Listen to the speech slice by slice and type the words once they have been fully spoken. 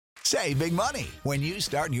Save big money when you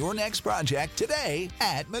start your next project today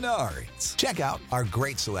at Menards. Check out our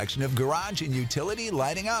great selection of garage and utility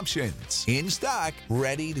lighting options. In stock,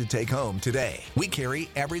 ready to take home today. We carry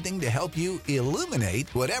everything to help you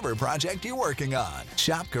illuminate whatever project you're working on.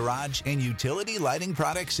 Shop garage and utility lighting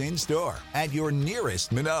products in store at your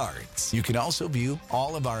nearest Menards. You can also view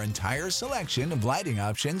all of our entire selection of lighting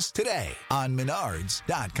options today on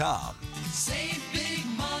Menards.com. Save big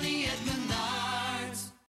money at Menards.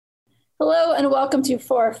 Hello and welcome to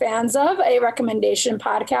For Fans Of, a recommendation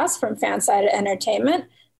podcast from Fansided Entertainment.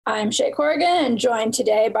 I'm Shay Corrigan and joined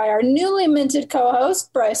today by our newly minted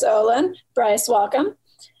co-host, Bryce Olin. Bryce, welcome.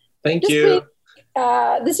 Thank you.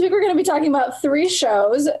 This week we're going to be talking about 3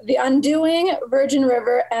 shows, The Undoing, Virgin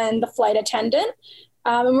River, and The Flight Attendant.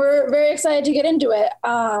 And we're very excited to get into it.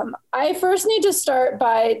 I first need to start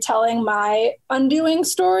by telling my undoing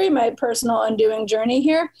story, my personal undoing journey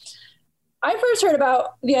here. I first heard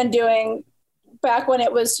about The Undoing back when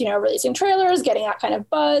it was, releasing trailers, getting that kind of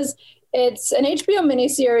buzz. It's an HBO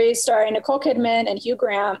miniseries starring Nicole Kidman and Hugh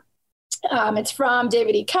Grant. It's from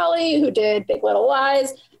David E. Kelley, who did Big Little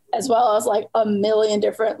Lies, as well as like a million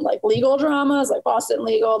different like legal dramas, like Boston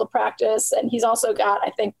Legal, The Practice. And he's also got, I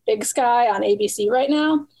think, Big Sky on ABC right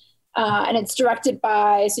now. And it's directed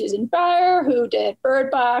by Susan Beyer, who did Bird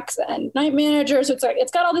Box and Night Manager. So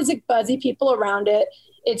it's got all these like buzzy people around it.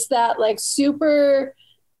 It's that like super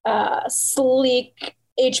sleek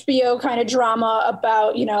HBO kind of drama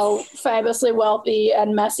about, fabulously wealthy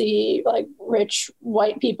and messy, like rich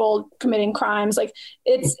white people committing crimes. Like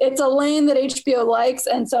it's a lane that HBO likes.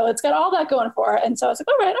 And so it's got all that going for it. And so I was like,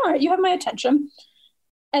 all right, you have my attention.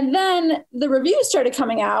 And then the reviews started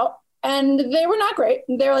coming out and they were not great.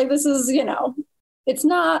 They're like, this is, it's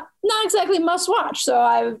not exactly must watch. So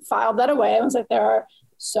I filed that away. I was like, there are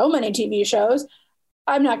so many TV shows.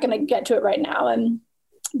 I'm not going to get to it right now. And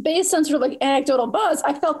based on sort of like anecdotal buzz,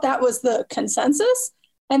 I felt that was the consensus.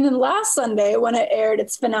 And then last Sunday, when it aired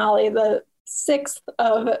its finale, the 6th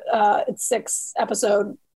of its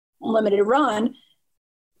 6-episode limited run,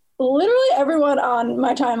 literally everyone on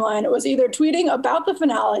my timeline was either tweeting about the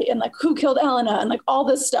finale and like who killed Elena and like all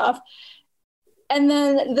this stuff. And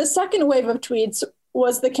then the second wave of tweets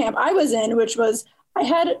was the camp I was in, which was, I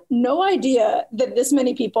had no idea that this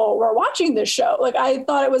many people were watching this show. Like I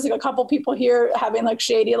thought it was like a couple people here having like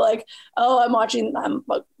shady, like, oh, I'm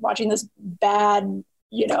watching this bad,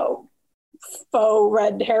 faux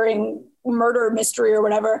red herring murder mystery or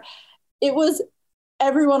whatever. It was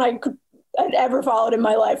everyone I'd ever followed in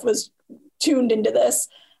my life was tuned into this.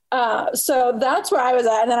 So that's where I was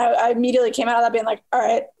at. And then I immediately came out of that being like, all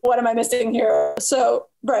right, what am I missing here? So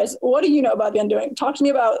Bryce, what do you know about The Undoing? Talk to me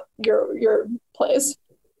about your plays.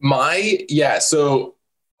 So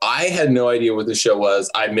I had no idea what the show was.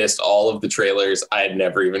 I missed all of the trailers. I had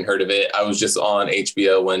never even heard of it. I was just on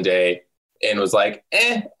HBO one day and was like,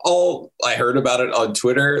 I heard about it on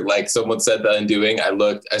Twitter. Like someone said The Undoing. I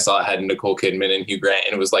looked, I saw it had Nicole Kidman and Hugh Grant,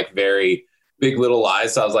 and it was like very Big Little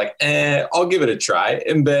Lies. So I was like, I'll give it a try.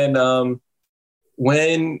 And then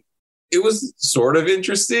when it was sort of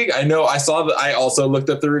interesting, I also looked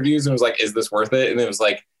up the reviews and was like, is this worth it? And it was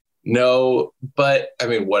like, no, but I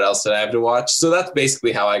mean, what else did I have to watch? So that's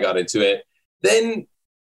basically how I got into it. Then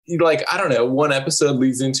I don't know, one episode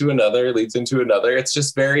leads into another. It's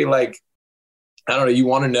just very like, I don't know, you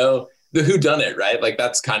want to know the whodunit, right? Like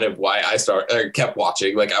that's kind of why I kept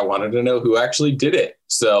watching. Like I wanted to know who actually did it.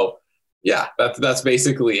 So yeah, that's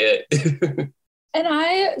basically it. And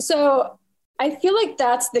I feel like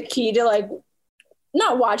that's the key to like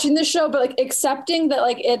not watching the show, but like accepting that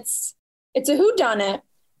like it's a whodunit,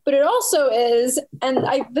 but it also is, and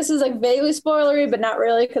this is like vaguely spoilery, but not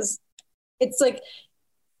really, because it's like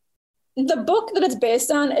the book that it's based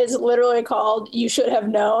on is literally called You Should Have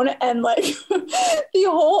Known, and like the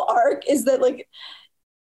whole arc is that like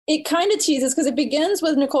it kind of teases, because it begins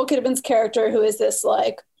with Nicole Kidman's character, who is this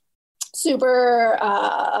like super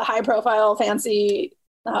high profile, fancy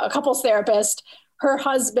couples therapist. Her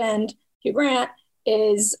husband, Hugh Grant,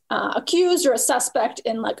 is accused or a suspect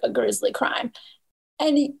in like a grisly crime.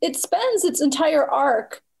 And it spends its entire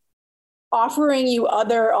arc offering you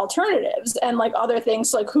other alternatives and like other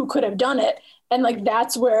things, like who could have done it. And like,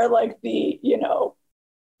 that's where like the,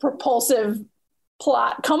 propulsive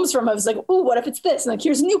plot comes from. I was like, oh, what if it's this? And like,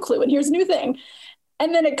 here's a new clue and here's a new thing.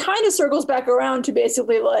 And then it kind of circles back around to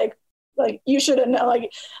basically like you should have known,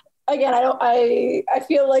 like, again, I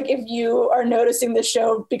feel like if you are noticing this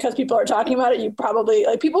show because people are talking about it, you probably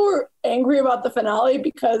like, people were angry about the finale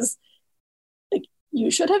because like you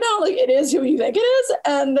should have known, like it is who you think it is.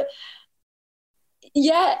 And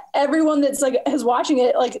yet everyone that's like is watching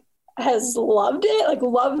it, like has loved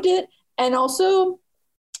it. And also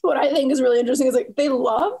what I think is really interesting is like they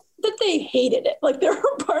love that they hated it. Like there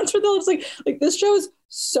are parts where they're just like this show is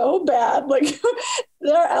so bad. Like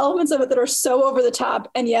there are elements of it that are so over the top,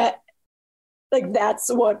 and yet like that's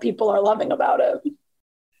what people are loving about it.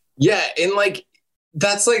 Yeah, and like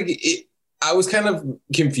that's like it, I was kind of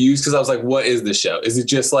confused because I was like, what is this show? Is it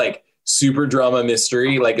just like super drama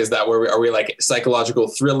mystery? Like, is that where are we like psychological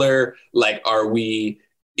thriller? Like, are we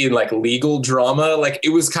in like legal drama? Like, it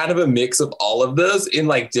was kind of a mix of all of those in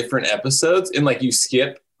like different episodes. And like you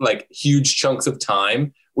skip like huge chunks of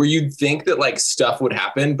time where you'd think that like stuff would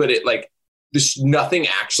happen, but it like nothing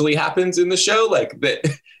actually happens in the show. Like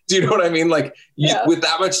that. Do you know what I mean? Like with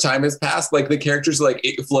that much time has passed, like the characters, like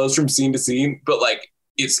it flows from scene to scene, but like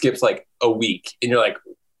it skips like a week and you're like,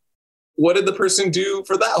 what did the person do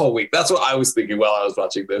for that whole week? That's what I was thinking while I was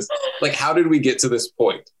watching this. Like, how did we get to this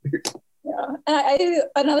point? Yeah. And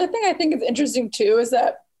another thing I think is interesting too, is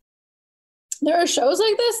that there are shows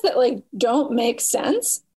like this that like don't make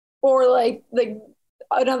sense, or like I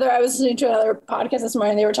was listening to another podcast this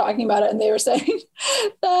morning, they were talking about it and they were saying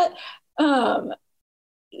that,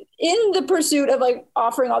 in the pursuit of like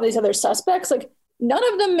offering all these other suspects, like none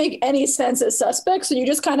of them make any sense as suspects. So you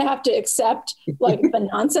just kind of have to accept like the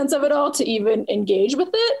nonsense of it all to even engage with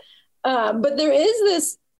it. But there is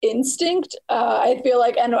this instinct, I feel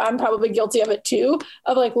like, and I'm probably guilty of it too,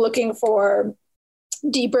 of like looking for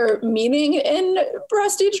deeper meaning in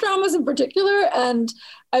prestige dramas in particular. And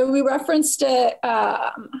we referenced it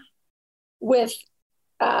with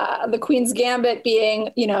the Queen's Gambit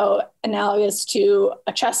being, you know, analogous to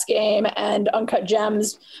a chess game, and Uncut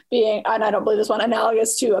Gems being, and I don't believe this one,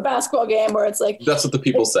 analogous to a basketball game, where it's like, that's what the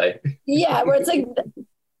people say. Yeah, where it's like,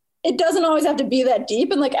 it doesn't always have to be that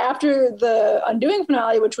deep. And like after the Undoing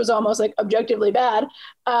finale, which was almost like objectively bad,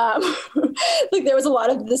 like there was a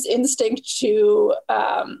lot of this instinct to,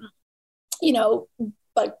 you know,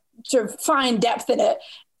 like sort of find depth in it.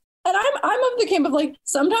 And I'm of the camp of like,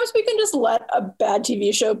 sometimes we can just let a bad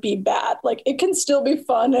TV show be bad. Like it can still be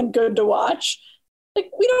fun and good to watch.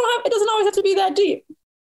 Like it doesn't always have to be that deep.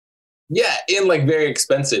 Yeah. And like very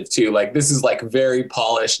expensive too. Like this is like very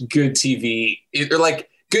polished, good TV, or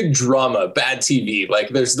like good drama, bad TV. Like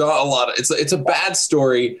there's not a lot of, it's a bad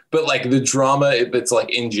story, but like the drama that's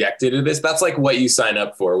like injected in this, that's like what you sign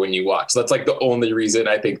up for when you watch. That's like the only reason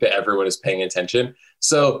I think that everyone is paying attention.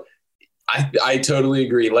 So I totally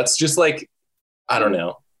agree. Let's just like, I don't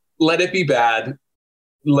know, let it be bad.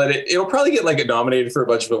 It'll probably get like nominated for a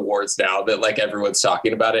bunch of awards now that like everyone's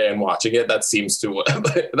talking about it and watching it. That seems to,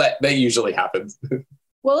 that usually happens.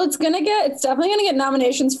 Well, it's definitely going to get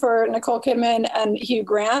nominations for Nicole Kidman and Hugh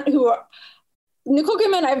Grant, Nicole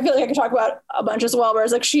Kidman, I feel like I could talk about a bunch as well,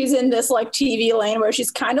 whereas like she's in this like TV lane where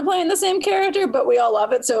she's kind of playing the same character, but we all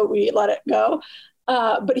love it, so we let it go.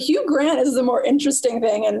 But Hugh Grant is the more interesting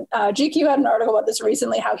thing. And GQ had an article about this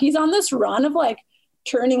recently, how he's on this run of like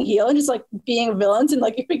turning heel and just like being villains. And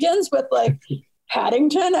like it begins with like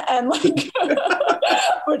Paddington and like,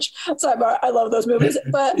 which sidebar, I love those movies.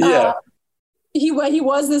 But he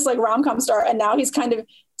was this like rom-com star, and now he's kind of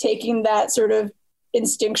taking that sort of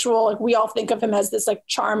instinctual, like we all think of him as this like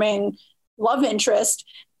charming love interest,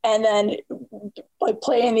 and then like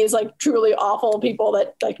playing these like truly awful people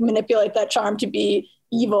that like manipulate that charm to be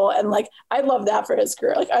evil. And like I love that for his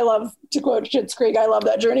career. Like I love, to quote Schitt's Creek, I love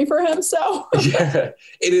that journey for him. So yeah, and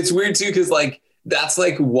it's weird too, because like that's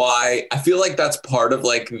like why I feel like that's part of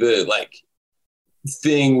like the like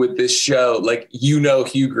thing with this show. Like, you know,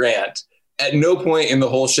 Hugh Grant, at no point in the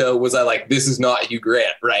whole show was I like, this is not Hugh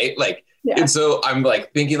Grant, right? Like, and so I'm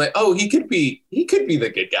like thinking like, oh, he could be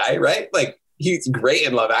the good guy, right? Like he's great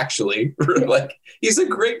in Love Actually. Like he's a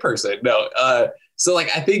great person. No, so like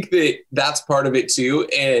I think that that's part of it too,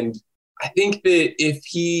 and I think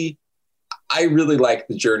that I really like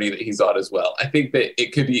the journey that he's on as well. I think that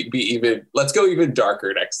it could be even, let's go even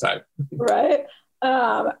darker next time. Right.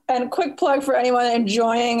 And quick plug for anyone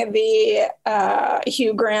enjoying the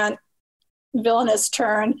Hugh Grant villainous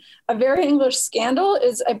turn. A Very English Scandal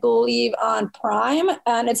is, I believe, on Prime,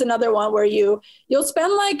 and it's another one where you'll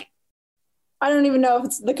spend like, I don't even know if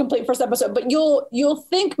it's the complete first episode, but you'll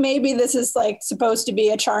think maybe this is like supposed to be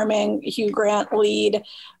a charming Hugh Grant lead,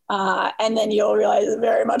 and then you'll realize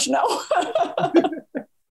very much no.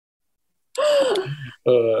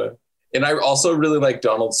 And I also really like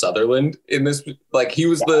Donald Sutherland in this. Like he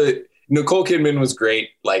was Nicole Kidman was great,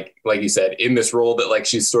 like you said, in this role that like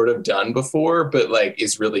she's sort of done before, but like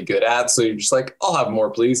is really good at. So you're just like, I'll have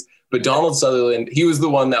more, please. But Donald Sutherland, he was the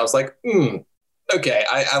one that was like, okay,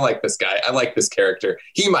 I like this guy. I like this character.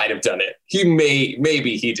 He might have done it.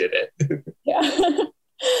 Maybe he did it. Yeah.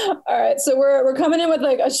 All right, so we're coming in with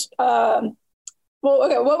like well,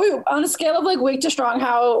 okay, what we on a scale of like weak to strong,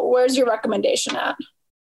 where's your recommendation at?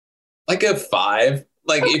 Like a 5.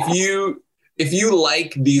 Like if you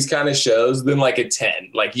like these kind of shows, then like a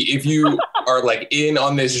 10. Like if you are like in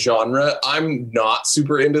on this genre, I'm not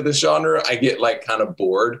super into this genre. I get like kind of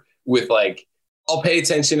bored with like, I'll pay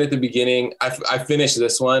attention at the beginning. I finished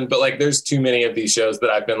this one, but like there's too many of these shows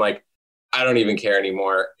that I've been like, I don't even care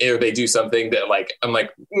anymore. Or they do something that like, I'm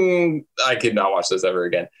like, I could not watch this ever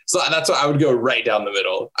again. So that's why I would go right down the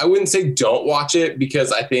middle. I wouldn't say don't watch it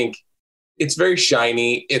because I think it's very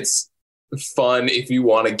shiny. It's fun if you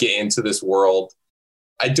want to get into this world.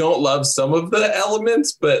 I don't love some of the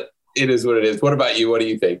elements, but it is what it is. What about you? What do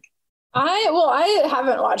you think? I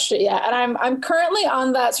haven't watched it yet, and I'm currently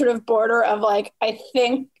on that sort of border of like I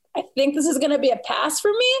think this is going to be a pass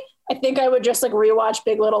for me. I think I would just like rewatch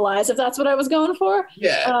Big Little Lies if that's what I was going for.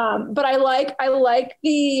 Yeah. But I like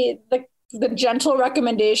the gentle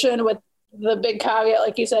recommendation with the big caveat,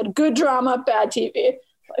 like you said, good drama, bad TV.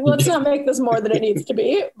 Like, let's not make this more than it needs to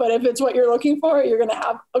be. But if it's what you're looking for, you're going to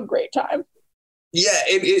have a great time. Yeah,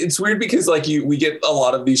 it's weird because like we get a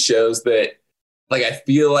lot of these shows that like I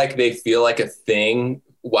feel like they feel like a thing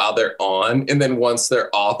while they're on, and then once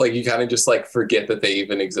they're off, like you kind of just like forget that they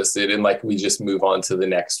even existed, and like we just move on to the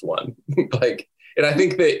next one. Like, and I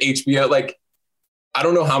think that HBO, like, I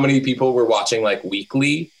don't know how many people were watching like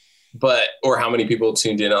weekly, or how many people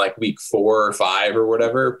tuned in at like week 4 or 5 or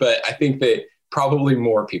whatever, but I think that probably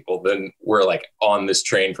more people than were like on this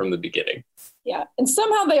train from the beginning. Yeah, and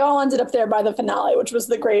somehow they all ended up there by the finale, which was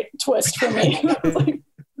the great twist for me. Like,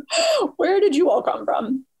 where did you all come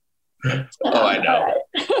from? I know.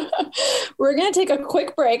 Right. We're going to take a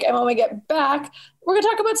quick break, and when we get back, we're going to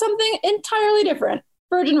talk about something entirely different,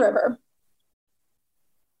 Virgin River.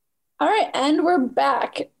 All right, and we're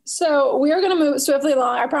back. So we are going to move swiftly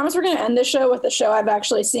along. I promise we're going to end this show with a show I've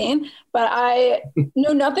actually seen, but I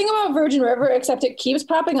know nothing about Virgin River except it keeps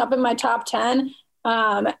popping up in my top 10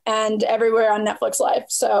 and everywhere on Netflix Live.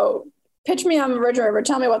 So pitch me on Virgin River.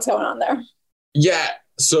 Tell me what's going on there. Yeah.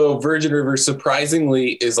 So Virgin River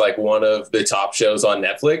surprisingly is like one of the top shows on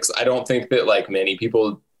Netflix. I don't think that like many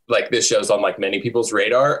people like this show's on like many people's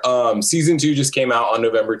radar. Season 2 just came out on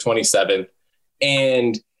November 27th.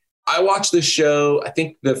 And I watched the show. I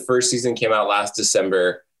think the first season came out last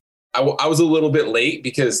December. I was a little bit late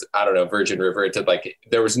because I don't know, Virgin River, it did like,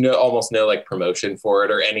 there was almost no like promotion for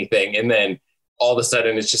it or anything. And then all of a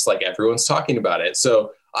sudden it's just like everyone's talking about it.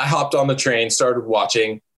 So I hopped on the train, started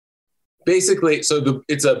watching. Basically, so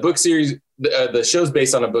it's a book series. The show's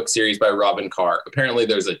based on a book series by Robin Carr. Apparently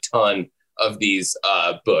there's a ton of these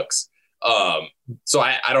books. So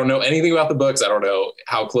I don't know anything about the books. I don't know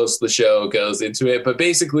how close the show goes into it, but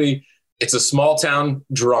basically it's a small town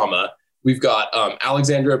drama. We've got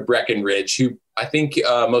Alexandra Breckenridge, who I think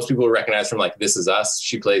most people recognize from like This Is Us.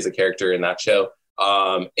 She plays a character in that show.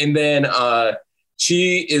 And then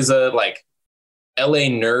she is a like LA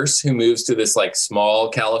nurse who moves to this like small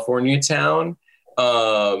California town,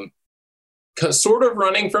 sort of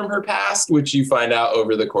running from her past, which you find out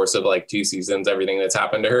over the course of like 2 seasons, everything that's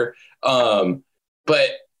happened to her. But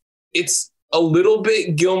it's a little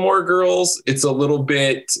bit Gilmore Girls. It's a little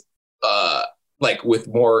bit like with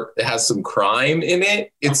more, it has some crime in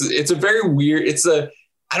it. It's a very weird,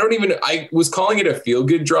 I was calling it a feel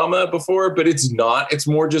good drama before, but it's not. It's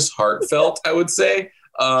more just heartfelt, I would say.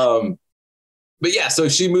 But yeah, so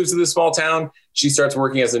she moves to this small town. She starts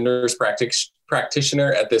working as a nurse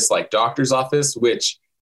practitioner at this like doctor's office, which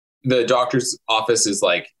the doctor's office is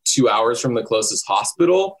like 2 hours from the closest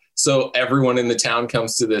hospital. So everyone in the town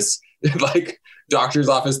comes to this like doctor's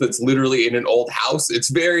office that's literally in an old house. It's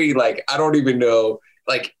very like, I don't even know,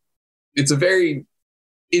 like it's a very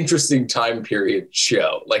interesting time period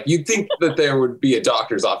show. Like you'd think that there would be a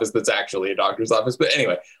doctor's office that's actually a doctor's office. But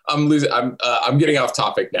anyway, I'm getting off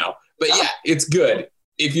topic now. But yeah, it's good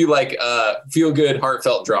if you like feel good,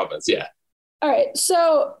 heartfelt dramas. Yeah. All right.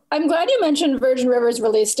 So I'm glad you mentioned Virgin River's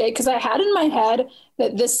release date because I had in my head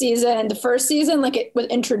that this season, the first season, like it was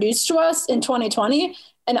introduced to us in 2020.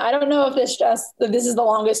 And I don't know if this is the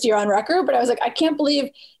longest year on record, but I was like, I can't believe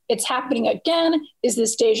it's happening again. Is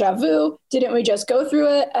this deja vu? Didn't we just go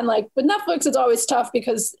through it? And like with Netflix, it's always tough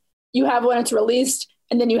because you have when it's released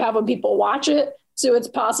and then you have when people watch it. So it's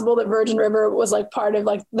possible that Virgin River was like part of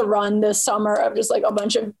like the run this summer of just like a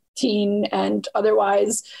bunch of teen and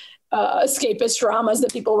otherwise escapist dramas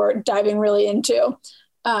that people were diving really into.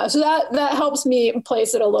 So that helps me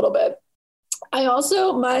place it a little bit. I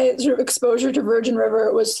also, my sort of exposure to Virgin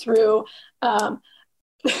River was through the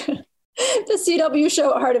CW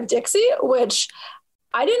show Heart of Dixie, which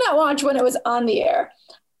I did not watch when it was on the air.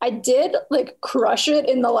 I did like crush it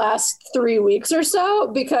in the last 3 weeks or so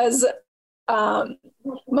because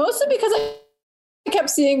mostly because I kept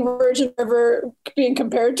seeing Virgin River being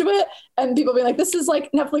compared to it and people being like, this is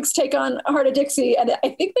like Netflix take on Heart of Dixie. And I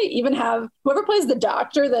think they even have whoever plays the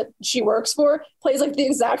doctor that she works for plays like the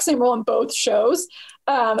exact same role in both shows.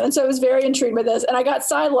 And so I was very intrigued by this. And I got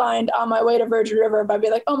sidelined on my way to Virgin River by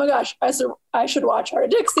being like, oh my gosh, I should watch Heart of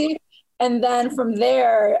Dixie. And then from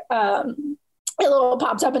there, it little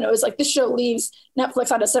popped up and it was like, this show leaves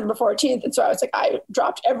Netflix on December 14th. And so I was like, I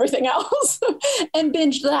dropped everything else and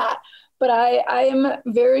binged that. But I am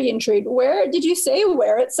very intrigued. Where did you say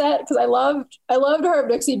where it's set? Because I loved Heart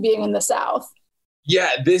of Dixie being in the South.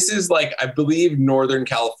 Yeah, this is like, I believe Northern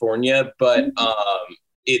California, but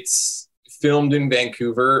it's filmed in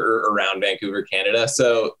Vancouver or around Vancouver, Canada.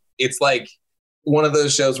 So it's like one of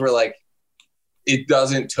those shows where like it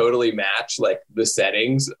doesn't totally match like the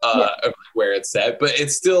settings of where it's set, but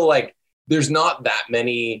it's still like there's not that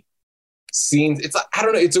many scenes. It's like, I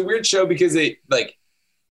don't know. It's a weird show because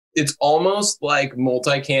it's almost like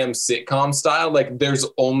multicam sitcom style. Like there's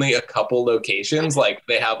only a couple locations. Like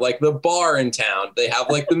they have like the bar in town. They have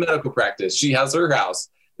like the medical practice. She has her house.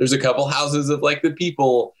 There's a couple houses of like the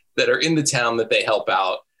people that are in the town that they help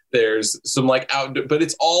out. There's some like outdoor, but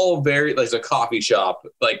it's all very, there's a coffee shop.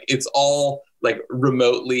 Like it's all like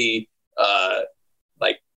remotely,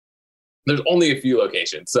 like there's only a few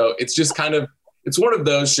locations. So it's just kind of, it's one of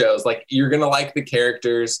those shows. Like you're going to like the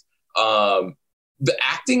characters. The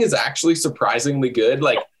acting is actually surprisingly good.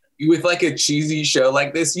 Like with like a cheesy show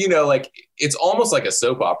like this, you know, like it's almost like a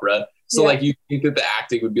soap opera. So like you think that the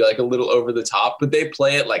acting would be like a little over the top, but they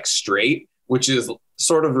play it like straight, which is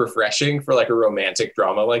sort of refreshing for like a romantic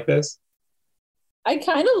drama like this. I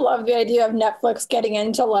kind of love the idea of Netflix getting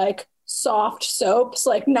into like soft soaps,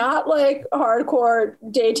 like not like hardcore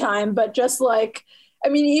daytime, but just like, I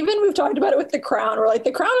mean, even we've talked about it with The Crown, where like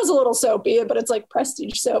The Crown is a little soapy, but it's like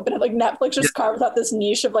prestige soap. And like Netflix just carves out this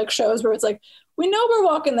niche of like shows where it's like, we know we're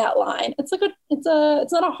walking that line. It's like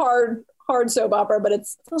it's not a hard soap opera, but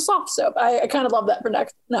it's a soft soap. I kind of love that for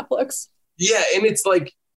Netflix. Yeah. And it's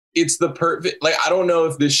like, it's the perfect, like, I don't know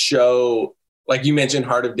if this show, like you mentioned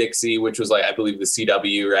Heart of Dixie, which was like, I believe the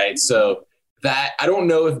CW, right? So that, I don't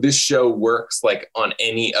know if this show works like on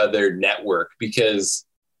any other network because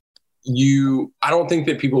I don't think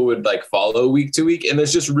that people would like follow week to week. And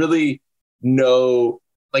there's just really no,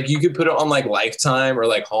 like you could put it on like Lifetime or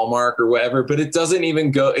like Hallmark or whatever, but it doesn't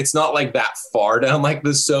even go, it's not like that far down like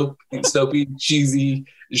the soapy, cheesy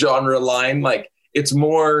genre line. Like it's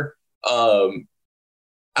more,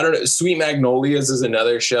 I don't know. Sweet Magnolias is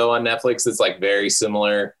another show on Netflix that's like very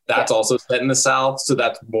similar. That's also set in the South. So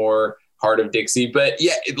that's more Heart of Dixie. But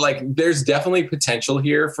yeah, there's definitely potential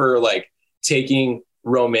here for like taking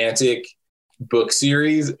romantic book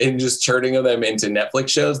series and just turning them into Netflix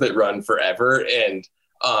shows that run forever. And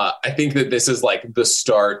I think that this is like the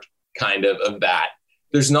start kind of that.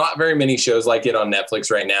 There's not very many shows like it on Netflix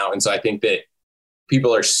right now. And so I think that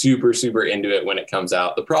people are super, super into it when it comes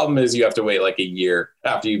out. The problem is you have to wait like a year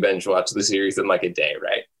after you binge watch the series in like a day,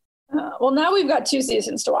 right? Well, now we've got 2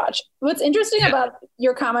 seasons to watch. What's interesting about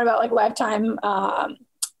your comment about like Lifetime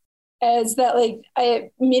is that like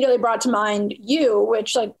I immediately brought to mind You,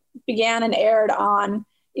 which like began and aired on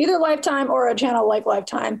either Lifetime or a channel like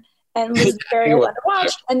Lifetime and was very well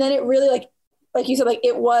watched. And then it really like you said, like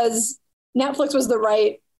Netflix was the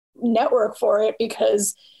right network for it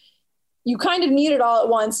because you kind of need it all at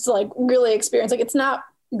once to like really experience. Like it's not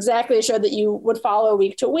exactly a show that you would follow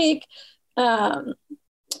week to week.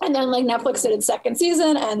 And then like Netflix did its 2nd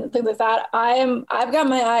season and things like that. I've got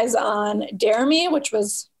my eyes on Dare Me, which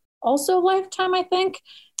was also Lifetime, I think,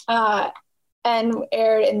 and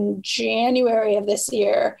aired in January of this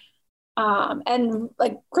year. And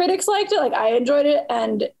like critics liked it, like I enjoyed it,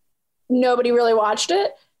 and nobody really watched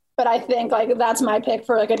it. But I think like that's my pick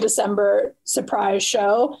for like a December surprise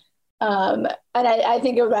show. And I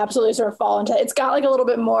think it would absolutely sort of fall into it. It's got like it's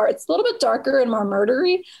a little bit darker and more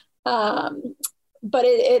murdery. But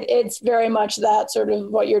it's very much that sort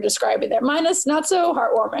of what you're describing there, minus not so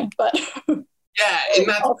heartwarming, but yeah, and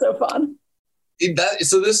that's also fun.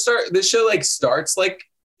 So this show like starts like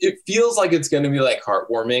it feels like it's going to be like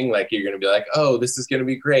heartwarming, like you're going to be like, oh, this is going to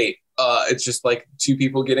be great. It's just like 2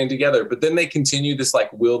 people getting together, but then they continue this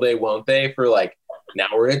like will they, won't they for like now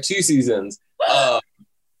we're at 2 seasons.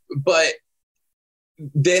 But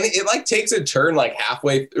then it like takes a turn like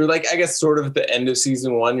halfway or like I guess sort of at the end of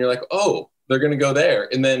season 1, you're like, oh, they're gonna go there,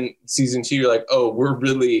 and then season 2, you're like, oh, we're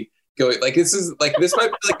really going like this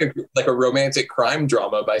might be like a romantic crime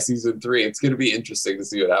drama by season 3. It's gonna be interesting to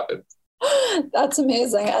see what happens. That's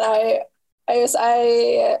amazing. And I guess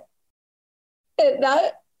that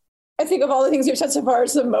I think of all the things you've said so far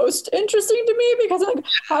is the most interesting to me, because like,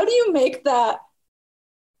 how do you make that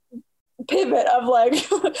pivot of like,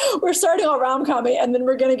 we're starting all rom-commy and then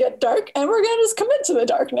we're going to get dark and we're going to just commit to the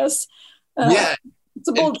darkness. Yeah. It's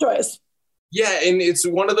a bold choice. Yeah. And it's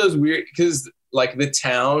one of those weird, because like the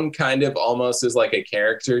town kind of almost is like a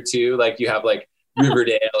character too. Like you have like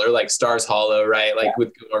Riverdale or like Stars Hollow, right? Like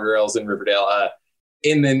with Gilmore Girls in Riverdale.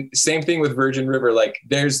 And then same thing with Virgin River. Like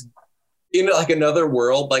there's, in like another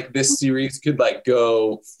world, like this series could like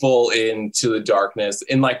go full into the darkness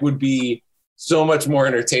and like would be so much more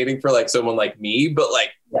entertaining for like someone like me, but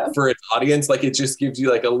like for its audience, like it just gives you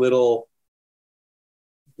like a little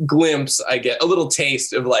glimpse, I get a little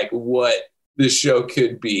taste of like what this show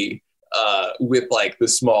could be with like the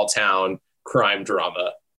small town crime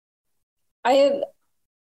drama.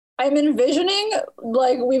 I'm envisioning,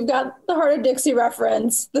 like, we've got the Heart of Dixie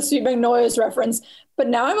reference, the Sweet Magnolias reference, but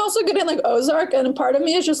now I'm also getting like Ozark, and part of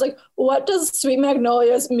me is just like, what does Sweet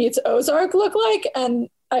Magnolias meets Ozark look like? And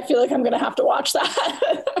I feel like I'm going to have to watch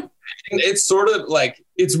that. And it's sort of like,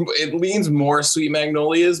 it leans more Sweet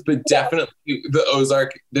Magnolias, but definitely the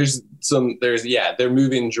Ozark, they're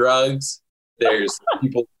moving drugs. There's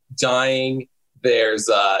people dying. There's,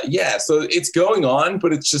 so it's going on,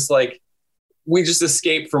 but it's just like, we just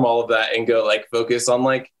escape from all of that and go like focus on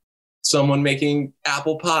like someone making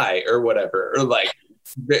apple pie or whatever, or like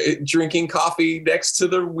drinking coffee next to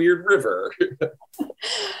the weird river.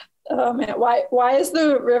 Oh man, why is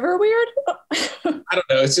the river weird? I don't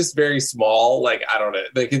know. It's just very small. Like, I don't know.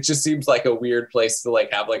 Like, it just seems like a weird place to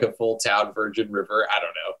like have like a full town Virgin River. I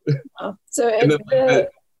don't know. Oh, so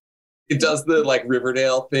it does the like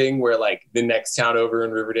Riverdale thing where like the next town over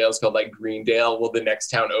in Riverdale is called like Greendale. Well, the next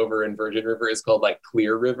town over in Virgin River is called like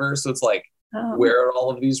Clear River. So it's like, where are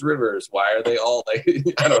all of these rivers? Why are they all like,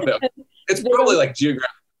 I don't know. It's probably like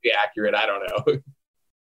geographically accurate. I don't know.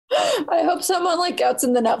 I hope someone like gets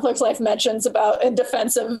in the Netflix Life mentions about in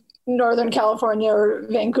defense of Northern California or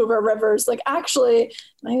Vancouver rivers. Like, actually,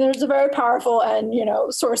 like, there's a very powerful and,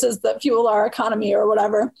 sources that fuel our economy or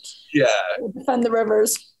whatever. Yeah. Defend the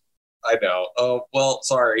rivers. I know. Oh, well,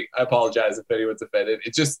 sorry. I apologize if anyone's offended.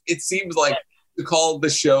 It seems like to call the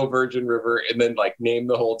show Virgin River and then like name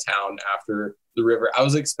the whole town after the river. I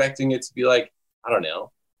was expecting it to be like, I don't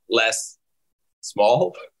know, less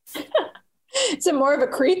small. Is it more of a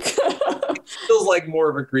creek? It feels like more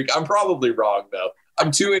of a creek. I'm probably wrong though. I'm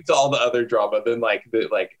too into all the other drama than like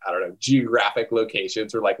I don't know, geographic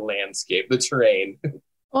locations or like landscape, the terrain.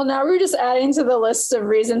 Well, now we're just adding to the list of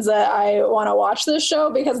reasons that I want to watch this show,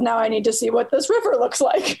 because now I need to see what this river looks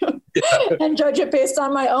like and judge it based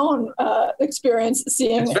on my own experience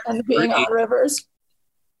seeing and being on rivers.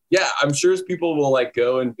 Yeah, I'm sure people will like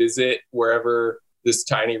go and visit wherever this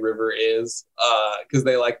tiny river is because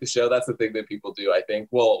they like the show. That's the thing that people do, I think.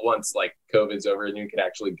 Well, once like COVID's over and you can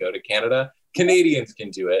actually go to Canada, Canadians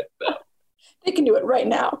can do it though. They can do it right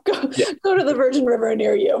now. Go to the Virgin River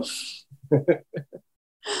near you.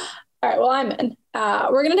 All right, well, I'm in.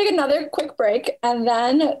 We're going to take another quick break and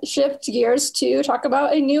then shift gears to talk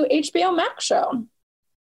about a new HBO Max show.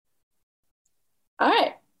 All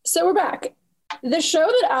right, so we're back. The show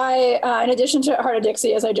that I, in addition to Heart of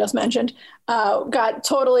Dixie, as I just mentioned, got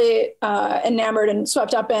totally enamored and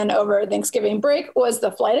swept up in over Thanksgiving break was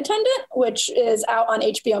The Flight Attendant, which is out on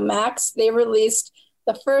HBO Max. They released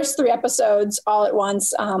the first 3 episodes all at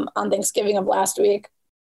once on Thanksgiving of last week.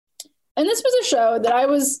 And this was a show that I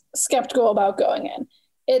was skeptical about going in.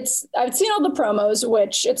 I've seen all the promos,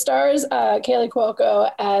 which it stars Kaylee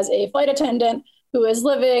Cuoco as a flight attendant who is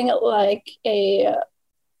living like a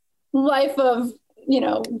life of,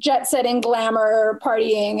 jet setting, glamour,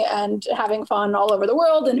 partying, and having fun all over the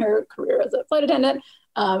world in her career as a flight attendant,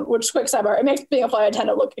 which, quick sidebar, it makes being a flight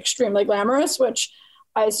attendant look extremely glamorous, which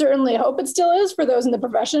I certainly hope it still is for those in the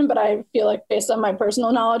profession. But I feel like based on my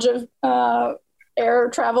personal knowledge of air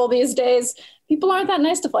travel these days, people aren't that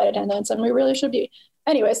nice to flight attendants, and we really should be.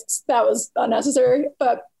 Anyways, that was unnecessary.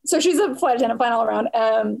 But so she's a flight attendant, fine all around.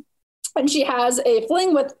 And she has a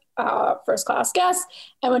fling with first class guest.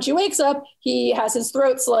 And when she wakes up, he has his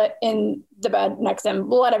throat slit in the bed next to him,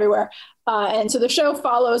 blood everywhere. And so the show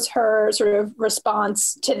follows her sort of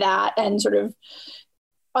response to that and sort of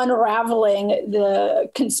unraveling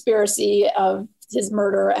the conspiracy of his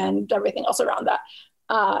murder and everything else around that.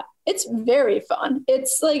 It's very fun.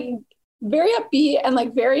 It's like very upbeat and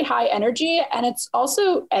like very high energy. And it's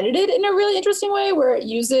also edited in a really interesting way where it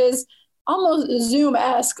uses almost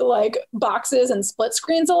Zoom-esque like boxes and split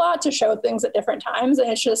screens a lot to show things at different times.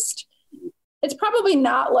 And it's probably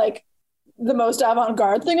not like the most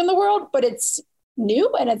avant-garde thing in the world, but it's new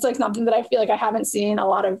and it's like something that I feel like I haven't seen a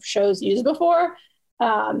lot of shows use before.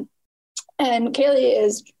 And Kaylee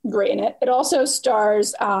is great in it. It also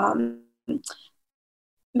stars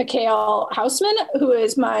Mikhail Hausman, who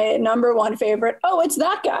is my number one favorite. Oh, it's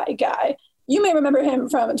that guy. You may remember him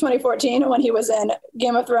from 2014 when he was in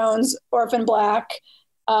Game of Thrones, Orphan Black,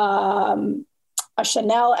 a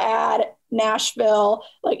Chanel ad, Nashville.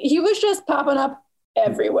 Like he was just popping up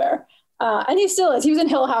everywhere. And he still is. He was in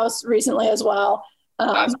Hill House recently as well.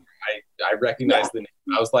 I recognize the name.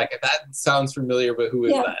 I was like, that sounds familiar, but who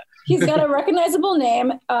is that? He's got a recognizable name.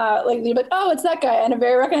 Like you're like, oh, it's that guy, and a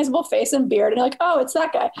very recognizable face and beard. And you're like, oh, it's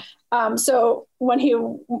that guy. So when he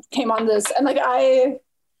came on this, and like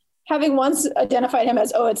having once identified him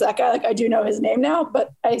as, oh, it's that guy, like I do know his name now,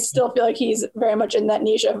 but I still feel like he's very much in that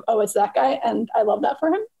niche of, oh, it's that guy. And I love that for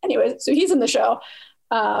him. Anyway, so he's in the show,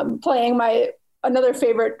 playing another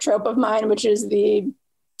favorite trope of mine, which is the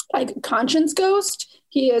like conscience ghost.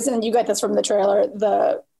 He is, and you get this from the trailer,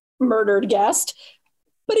 the murdered guest,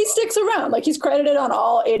 but he sticks around. Like he's credited on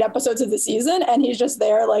all 8 episodes of the season, and he's just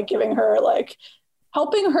there, like giving her, like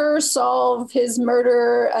helping her solve his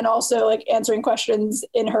murder, and also like answering questions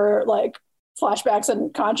in her like flashbacks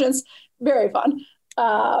and conscience. Very fun.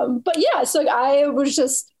 But yeah, so like,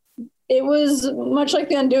 it was much like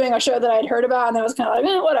The Undoing, a show that I'd heard about, and then was kind of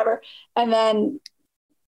like, whatever. And then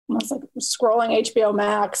I was like scrolling HBO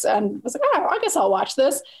Max and was like, oh, I guess I'll watch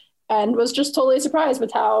this, and was just totally surprised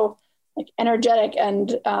with how like energetic and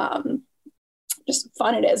just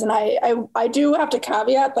fun it is. And I do have to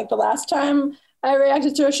caveat, like the last time I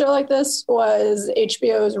reacted to a show like this was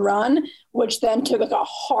HBO's Run, which then took like a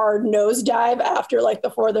hard nosedive after like the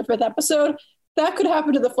 4th or 5th episode. That could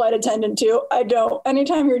happen to The Flight Attendant too.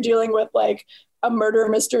 Anytime you're dealing with like a murder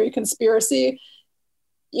mystery conspiracy,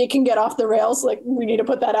 it can get off the rails. Like we need to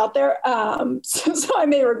put that out there. So I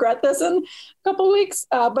may regret this in a couple of weeks,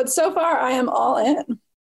 but so far I am all in.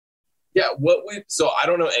 Yeah. So I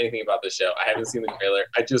don't know anything about the show. I haven't seen the trailer.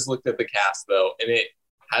 I just looked at the cast though, and it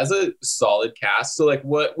has a solid cast. So like,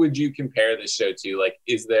 what would you compare this show to? Like,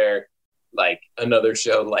 is there like another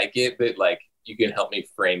show like it that like you can help me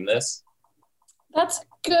frame this? That's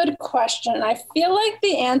a good question. I feel like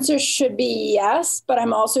the answer should be yes, but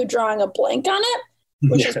I'm also drawing a blank on it,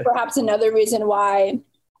 which is perhaps another reason why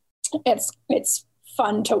it's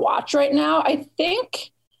fun to watch right now.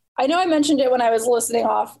 I know I mentioned it when I was listening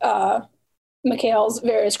off Mikhail's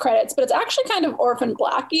various credits, but it's actually kind of Orphan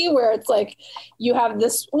Blackie, where it's like you have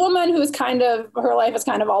this woman who's her life is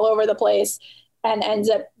kind of all over the place and ends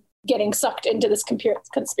up getting sucked into this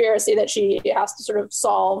conspiracy that she has to sort of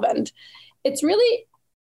solve. And it's really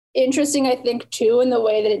interesting, I think, too, in the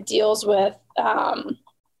way that it deals with Kaley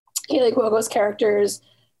Cuoco's characters.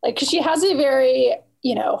 Like, 'cause she has a very,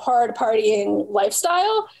 hard partying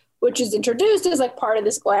lifestyle, which is introduced as like part of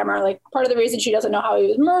this glamour. Like part of the reason she doesn't know how he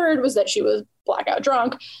was murdered was that she was blackout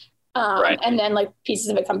drunk. Right. And then like pieces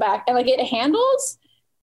of it come back, and like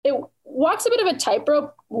it walks a bit of a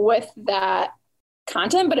tightrope with that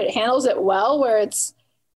content, but it handles it well, where it's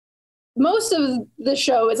most of the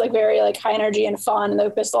show is like very like high energy and fun. And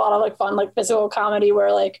there's a lot of like fun, like physical comedy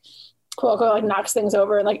where like Cuoco like knocks things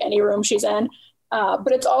over in like any room she's in.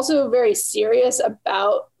 But it's also very serious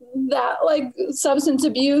about that like substance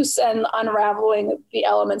abuse and unraveling the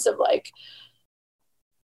elements of like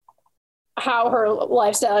how her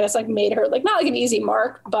lifestyle, I guess, like made her like not like an easy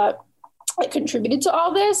mark, but it contributed to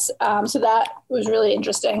all this. So that was really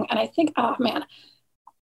interesting. And I think, oh man,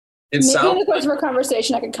 maybe in the course of our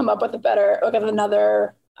conversation, I could come up with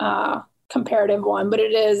another comparative one, but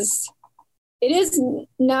it is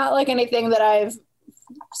not like anything that I've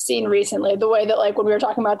seen recently. The way that like when we were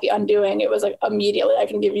talking about The Undoing, it was like immediately I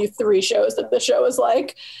can give you 3 shows that the show is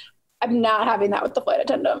like. I'm not having that with The Flight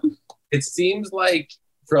Attendant. It seems like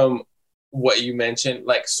from what you mentioned,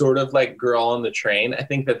 like sort of like Girl on the Train. I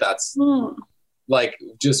think that's like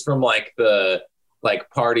just from like the like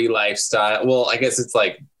party lifestyle. Well, I guess it's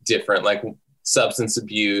like different, like substance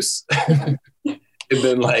abuse. And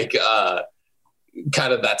then like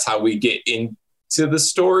kind of that's how we get into the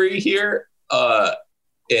story here.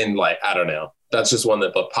 And like, I don't know, that's just one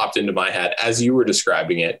that popped into my head as you were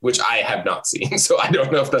describing it, which I have not seen. So I don't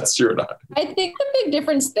know if that's true or not. I think the big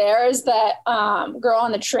difference there is that Girl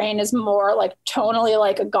on the Train is more like tonally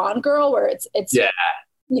like a Gone Girl, where it's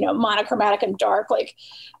monochromatic and dark. Like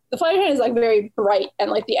The Flight Attendant is like very bright and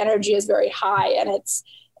like the energy is very high, and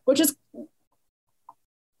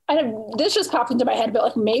this just popped into my head, but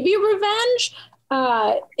like maybe revenge.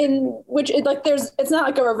 In which it's not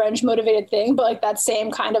like a revenge motivated thing, but like that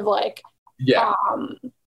same kind of like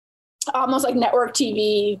almost like network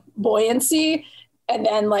TV buoyancy, and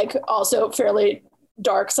then like also fairly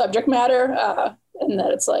dark subject matter, and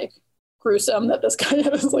that it's like gruesome that this guy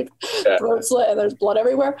has like throat slit and there's blood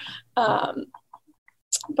everywhere. But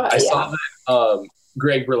I saw that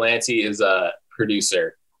Greg Berlanti is a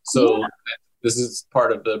producer, so this is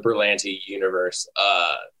part of the Berlanti universe.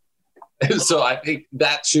 So I think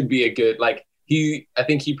that should be a good, like, I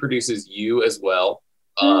think he produces You as well.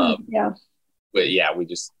 But yeah, we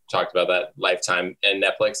just talked about that, Lifetime and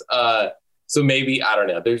Netflix. So maybe, I don't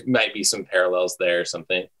know, there might be some parallels there or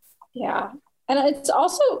something. Yeah. And it's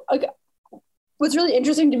also like, what's really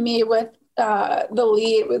interesting to me with the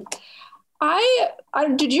lead with,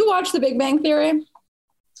 did you watch The Big Bang Theory?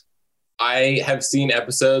 I have seen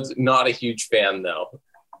episodes, not a huge fan though.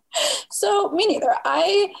 So me neither.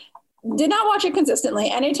 I did not watch it consistently.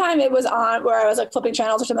 Anytime it was on where I was like flipping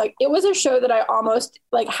channels or something, like it was a show that I almost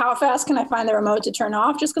like, how fast can I find the remote to turn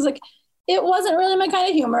off? Just because like it wasn't really my kind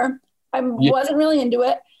of humor. I wasn't really into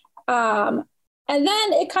it. And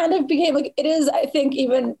then it kind of became like, it is, I think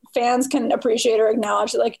even fans can appreciate or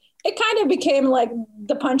acknowledge that like it kind of became like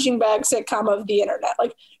the punching bag sitcom of the internet.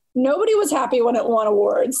 Like nobody was happy when it won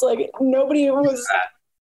awards. Like nobody was,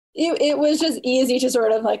 it was just easy to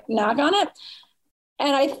sort of like knock on it.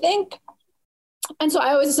 And I think, and so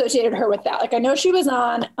I always associated her with that. Like I know she was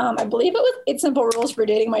on, I believe it was 8 Simple Rules for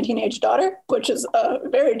Dating My Teenage Daughter, which is a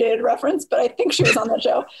very dated reference, but I think she was on that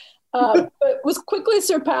show. But was quickly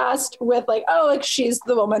surpassed with like, oh, like she's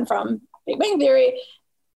the woman from Big Bang Theory.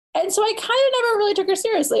 And so I kind of never really took her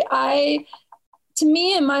seriously. To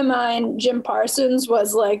me, in my mind, Jim Parsons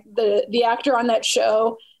was like the actor on that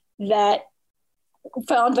show that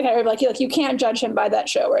fell into the category of like you can't judge him by that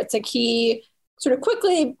show, where it's like he sort of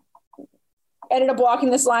quickly ended up walking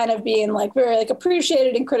this line of being like very like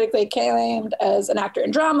appreciated and critically acclaimed as an actor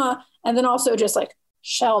in drama, and then also just like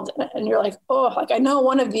shelled in it. And you're like, oh, like I know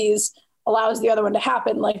one of these allows the other one to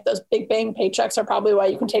happen. Like those Big Bang paychecks are probably why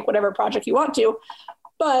you can take whatever project you want to.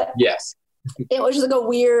 But yes, it was just like a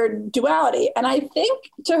weird duality. And I think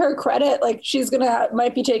to her credit, like she's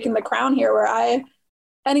might be taking the crown here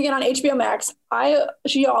and again on HBO Max,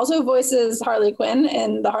 she also voices Harley Quinn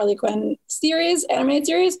in the Harley Quinn series, animated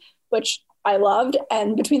series, which I loved.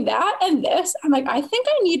 And between that and this, I'm like, I think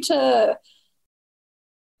I need to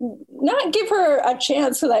not give her a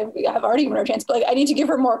chance because I've already given her a chance, but like I need to give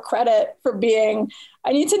her more credit for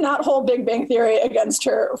I need to not hold Big Bang Theory against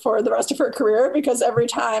her for the rest of her career, because every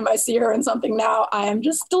time I see her in something now, I am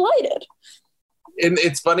just delighted. And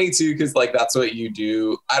it's funny too, because like that's what you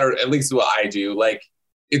do. At least what I do. Like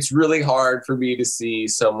it's really hard for me to see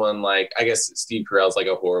someone like, I guess Steve Carell's like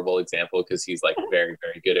a horrible example because he's like very,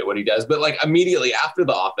 very good at what he does. But like immediately after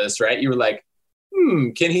The Office, right? You were like,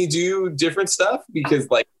 can he do different stuff? Because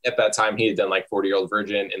like at that time he had done like 40-Year-Old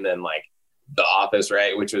Virgin and then like The Office,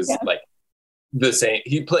 right? Which was like the same.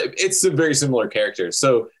 It's a very similar character.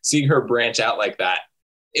 So seeing her branch out like that,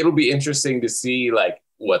 it'll be interesting to see like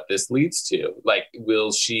what this leads to. Like,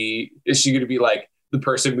 is she going to be like the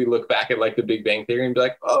person we look back at like the Big Bang Theory and be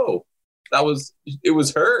like, oh, it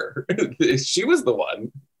was her. She was the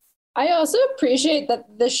one. I also appreciate that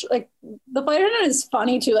this like the flight attendant is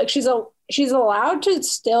funny too. Like she's allowed to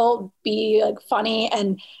still be like funny,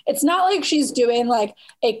 and it's not like she's doing like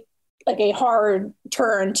a hard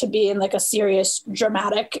turn to being like a serious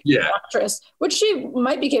dramatic actress, which she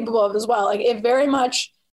might be capable of as well. Like it very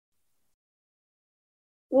much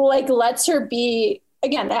like lets her be,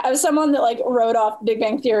 again, as someone that like wrote off Big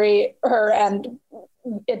Bang Theory, her and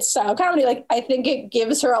its style comedy, like I think it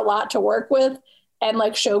gives her a lot to work with and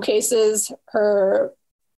like showcases her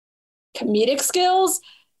comedic skills,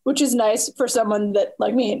 which is nice for someone that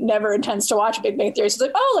like me never intends to watch Big Bang Theory. So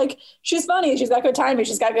it's like, oh, like she's funny, she's got good timing,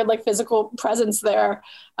 she's got good like physical presence there,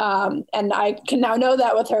 and I can now know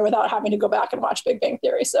that with her without having to go back and watch Big Bang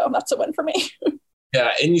Theory. So that's a win for me.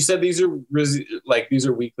 Yeah, and you said these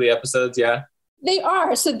are weekly episodes, yeah? They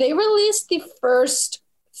are. So they released the first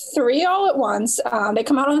 3 all at once. They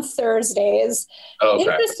come out on Thursdays. Okay.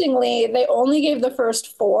 Interestingly, they only gave the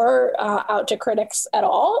first 4 out to critics at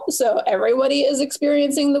all. So everybody is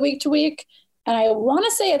experiencing the week to week. And I want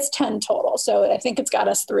to say it's 10 total. So I think it's got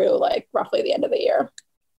us through like roughly the end of the year.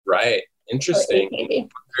 Right. Interesting. 8, maybe. I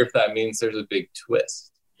wonder if that means there's a big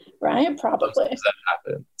twist. Right. Probably. That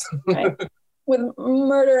happens. Right. With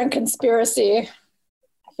murder and conspiracy,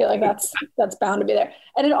 I feel like that's bound to be there.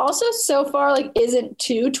 And it also so far like isn't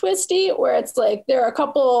too twisty, where it's like there's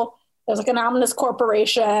like an ominous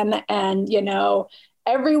corporation and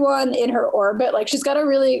everyone in her orbit, like she's got a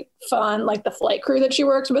really fun, like the flight crew that she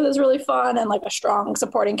works with is really fun and like a strong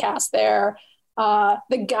supporting cast there.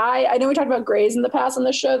 The guy, I know we talked about Grey's in the past on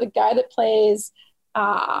the show, the guy that plays,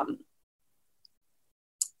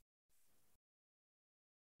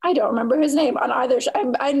 I don't remember his name on either show.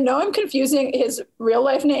 I know I'm confusing his real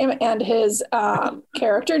life name and his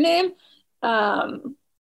character name.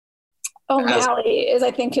 O'Malley is,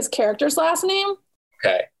 I think, his character's last name.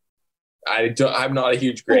 Okay. I'm not a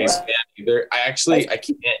huge Grey's fan either. I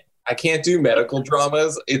can't do medical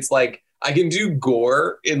dramas. It's like I can do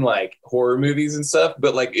gore in like horror movies and stuff,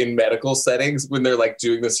 but like in medical settings when they're like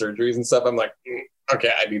doing the surgeries and stuff, I'm like,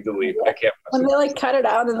 okay, I need to leave. I can't. When they like cut it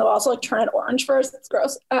out and they'll also like turn it orange first. It's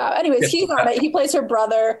gross. Anyways, he's on it. He plays her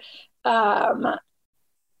brother. But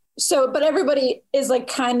everybody is like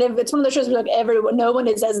kind of, it's one of the shows where like no one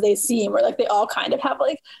is as they seem, or like they all kind of have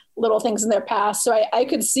like little things in their past. So I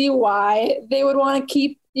could see why they would want to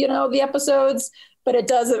keep, the episodes, but it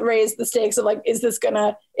doesn't raise the stakes of like, is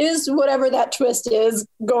whatever that twist is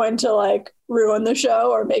going to like ruin the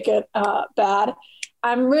show or make it bad?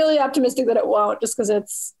 I'm really optimistic that it won't, just because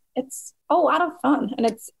it's a lot of fun. And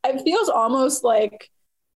it feels almost like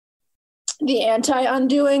the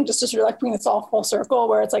anti-Undoing, just to sort of like bring this all full circle,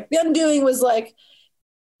 where it's like The Undoing was like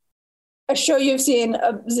a show you've seen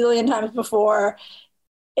a zillion times before.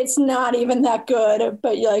 It's not even that good,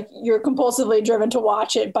 but you're compulsively driven to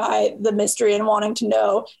watch it by the mystery and wanting to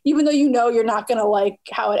know, even though you're not going to like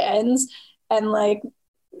how it ends. And like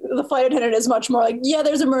The Flight Attendant is much more like, yeah,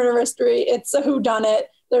 there's a murder mystery. It's a whodunit.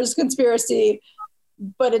 There's a conspiracy,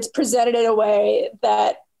 but it's presented in a way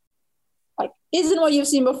that like isn't what you've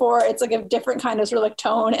seen before. It's like a different kind of sort of like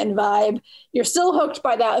tone and vibe. You're still hooked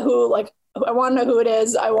by that like, I want to know who it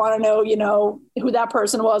is. I want to know, who that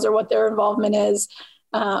person was or what their involvement is.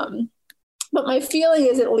 But my feeling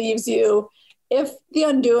is it leaves you, if The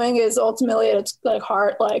Undoing is ultimately at its like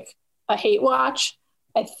heart, like a hate watch,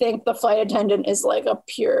 I think The Flight Attendant is like a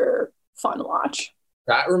pure fun watch.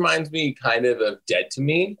 That reminds me kind of Dead to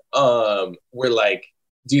Me. We're like,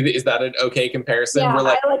 is that an okay comparison? Yeah, we're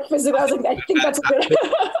like, I like physics. I was like, I think that's a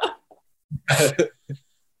good.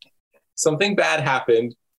 Something bad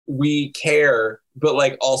happened. We care, but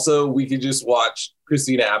like also we could just watch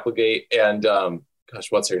Christina Applegate and gosh,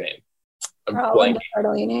 what's her name? Linda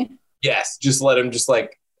Cardellini. Yes, just let him just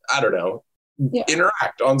like, I don't know,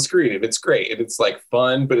 interact on screen. And it's great. And it's like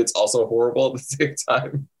fun, but it's also horrible at the same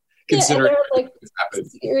time. Considering there are like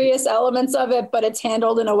serious elements of it, but it's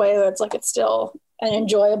handled in a way that's like it's still an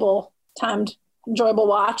enjoyable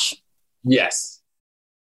watch. Yes.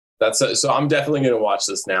 So I'm definitely going to watch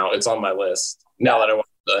this now. It's on my list. Now that I watch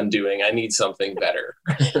The Undoing, I need something better.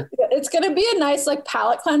 It's going to be a nice like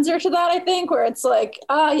palate cleanser to that, I think, where it's like,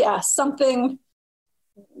 something.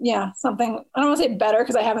 I don't want to say better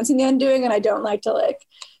because I haven't seen The Undoing and I don't like to like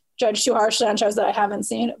judge too harshly on shows that I haven't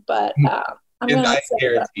seen, but I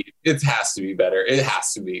guarantee it has to be better. It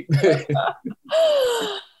has to be.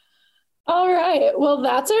 All right. Well,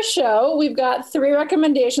 that's our show. We've got 3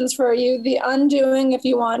 recommendations for you. The Undoing, if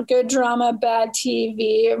you want good drama, bad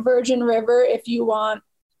TV. Virgin River, if you want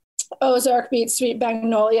Ozark meets Sweet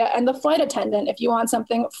Magnolia. And The Flight Attendant, if you want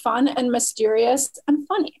something fun and mysterious and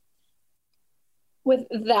funny. With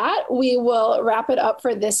that, we will wrap it up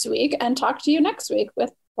for this week and talk to you next week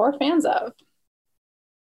with For Fans Of.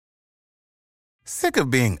 Sick of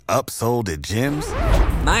being upsold at gyms?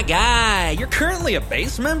 My guy, you're currently a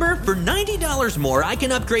base member? For $90 more, I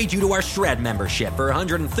can upgrade you to our Shred membership. For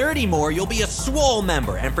 $130 more, you'll be a Swole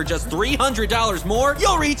member. And for just $300 more,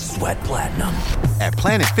 you'll reach Sweat Platinum. At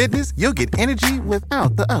Planet Fitness, you'll get energy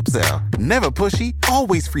without the upsell. Never pushy,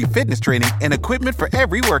 always free fitness training and equipment for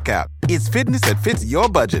every workout. It's fitness that fits your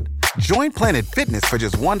budget. Join Planet Fitness for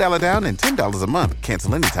just $1 down and $10 a month.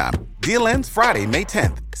 Cancel anytime. Deal ends Friday, May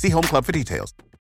 10th. See Home Club for details.